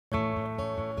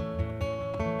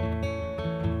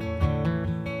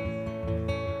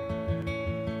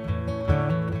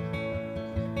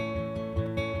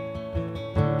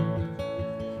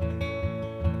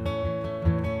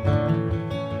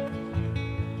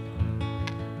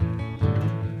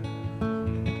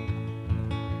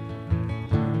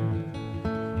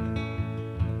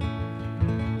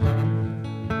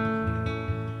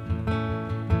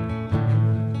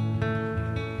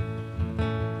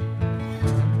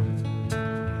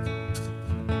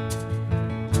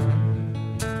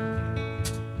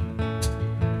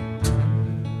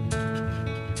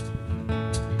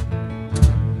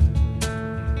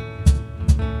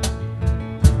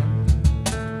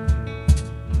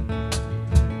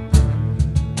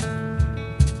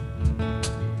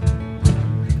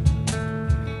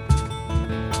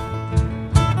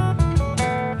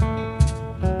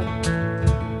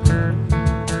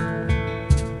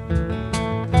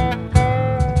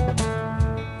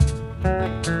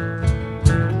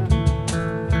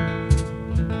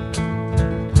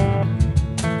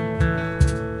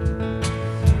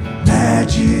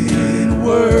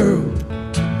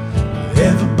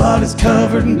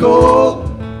curtain gold.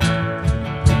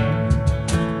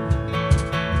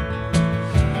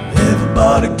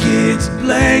 Everybody gets a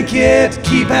blanket to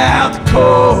keep out the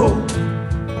cold.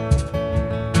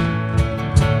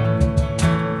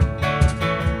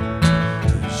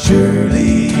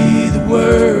 Surely the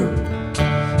world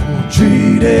won't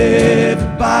treat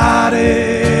everybody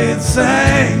the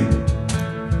same.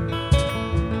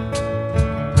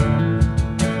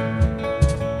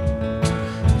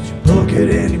 Your bucket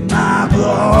and your mind will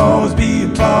always be a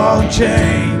ball and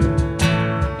chain.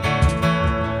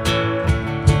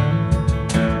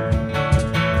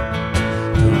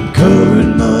 I'm covered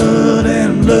in mud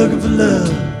and I'm looking for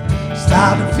love.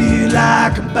 Starting to feel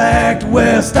like I'm back to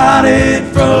where I started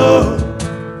from.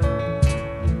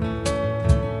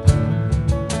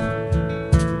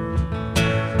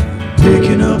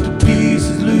 Picking up the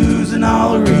pieces, losing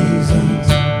all the reasons.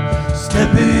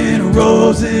 Stepping on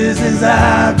roses as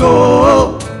I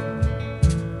go.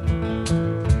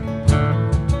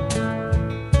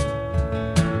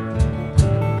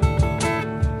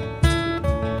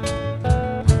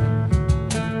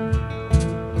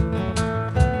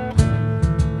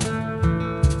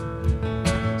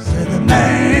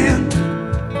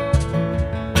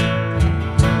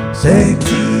 Can't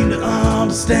seem to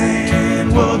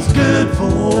understand what's good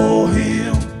for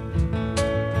him.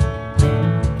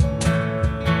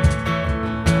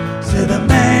 Said the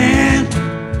man,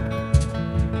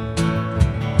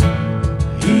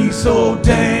 he's so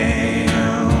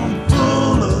damn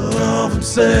full of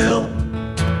himself.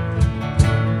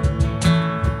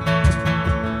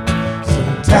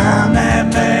 Sometime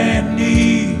that man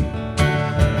needs a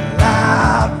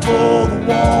light for the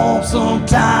warmth.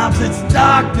 Sometimes it's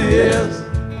darkness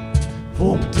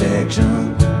for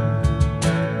protection.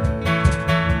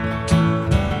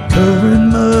 Covered in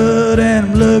mud and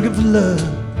I'm looking for love.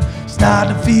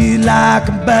 Starting to feel like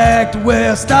I'm back to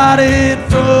where I started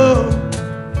from.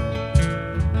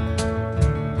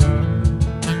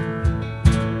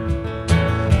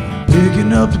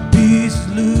 Picking up the pieces,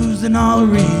 losing all the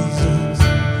reasons.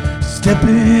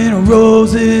 Stepping on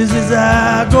roses as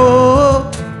I go.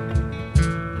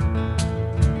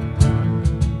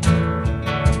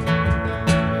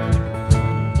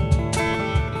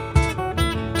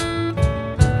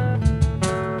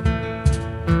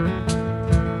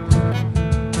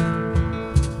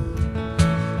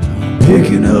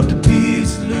 Picking up the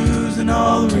pieces, losing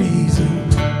all the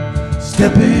reasons.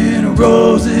 Stepping on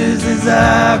roses as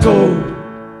I go.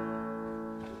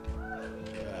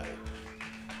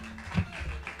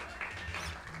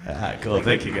 Alright, cool.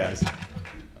 Thank you guys.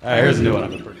 Alright, here's a new one I've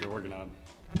been working on.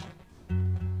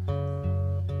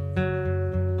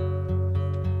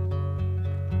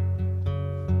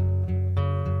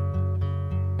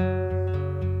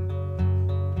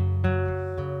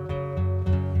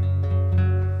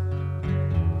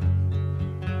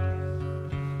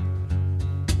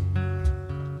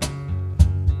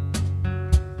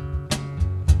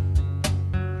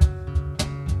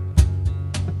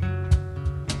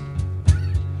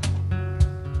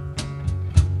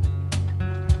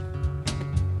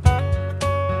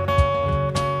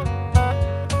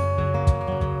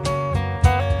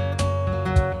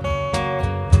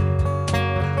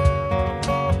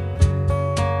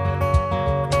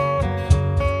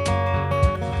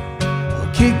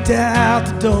 Kicked out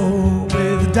the door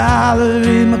with $1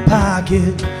 in my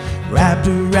pocket, wrapped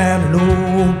around an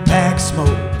old pack of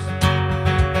smokes.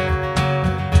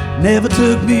 Never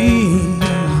took me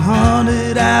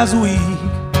 100 hours a week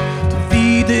to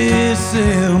feed this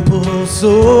simple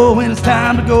soul. When it's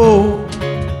time to go,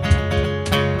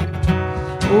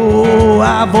 oh,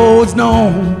 I've always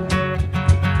known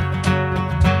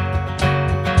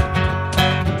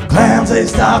the clowns, they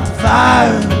start the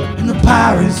fire and the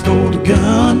pirates stole the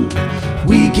gun.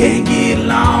 We can't get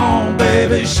along,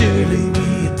 baby, surely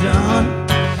we are done.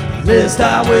 Let's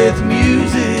start with the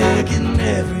music and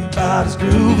everybody's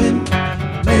grooving.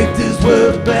 Make this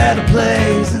world a better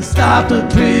place and stop the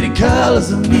pretty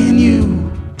colors of me and you.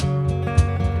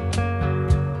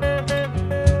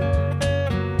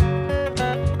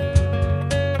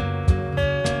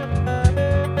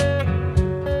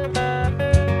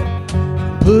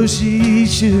 Push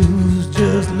these shoes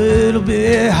just a little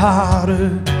bit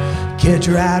harder. Catch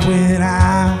a ride when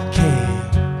I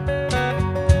can.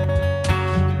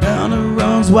 Thunder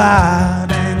runs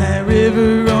wide and that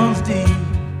river runs deep.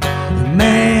 And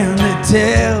man, they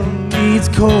tell me it's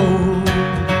cold,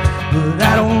 but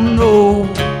I don't know,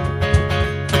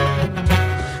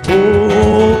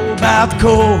 oh, about the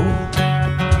cold.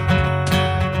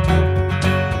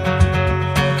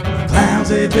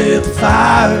 They built the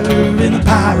fire and the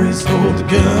pirates stole the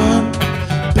gun.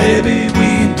 baby, we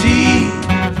indeed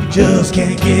just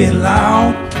can't get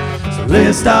along. So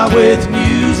let's start with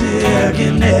music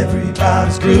and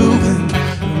everybody's grooving.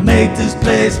 We'll make this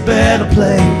place a better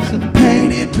place and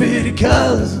paint it pretty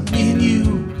colors of me and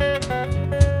you.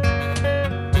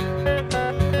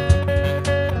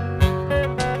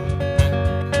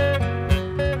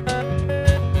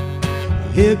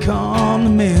 Here come the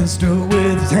minstrel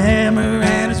with his hammer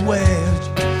and his wedge,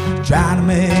 trying to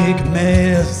make a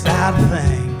mess out of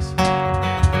things,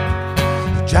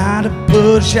 trying to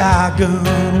put a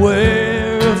shotgun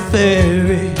where a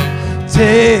fairy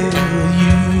tale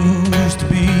used to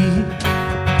be.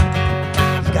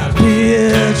 He's got a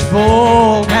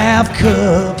pitchfork, half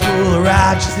cup full of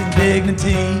righteous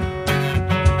indignity.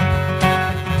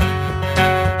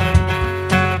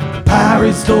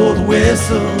 Pirates stole the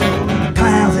whistle,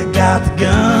 clowns that got the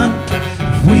gun.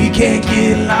 If we can't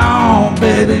get along,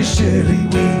 baby, surely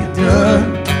we're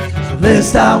done. So let's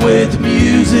start with the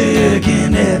music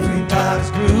and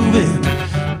everybody's grooving.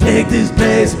 Make this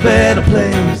place a better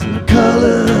place and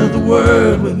color the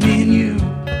world with me and you.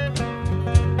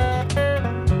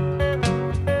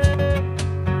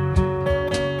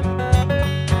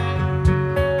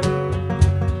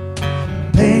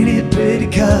 Painted pretty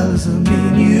colors of me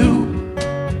and you.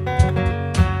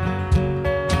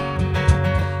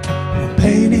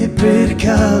 Painted pretty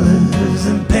colors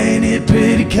and painted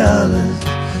pretty colors,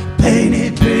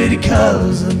 painted pretty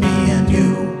colors of me and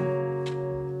you.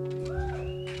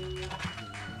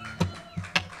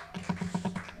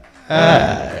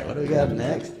 Alright, what do we got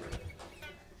next?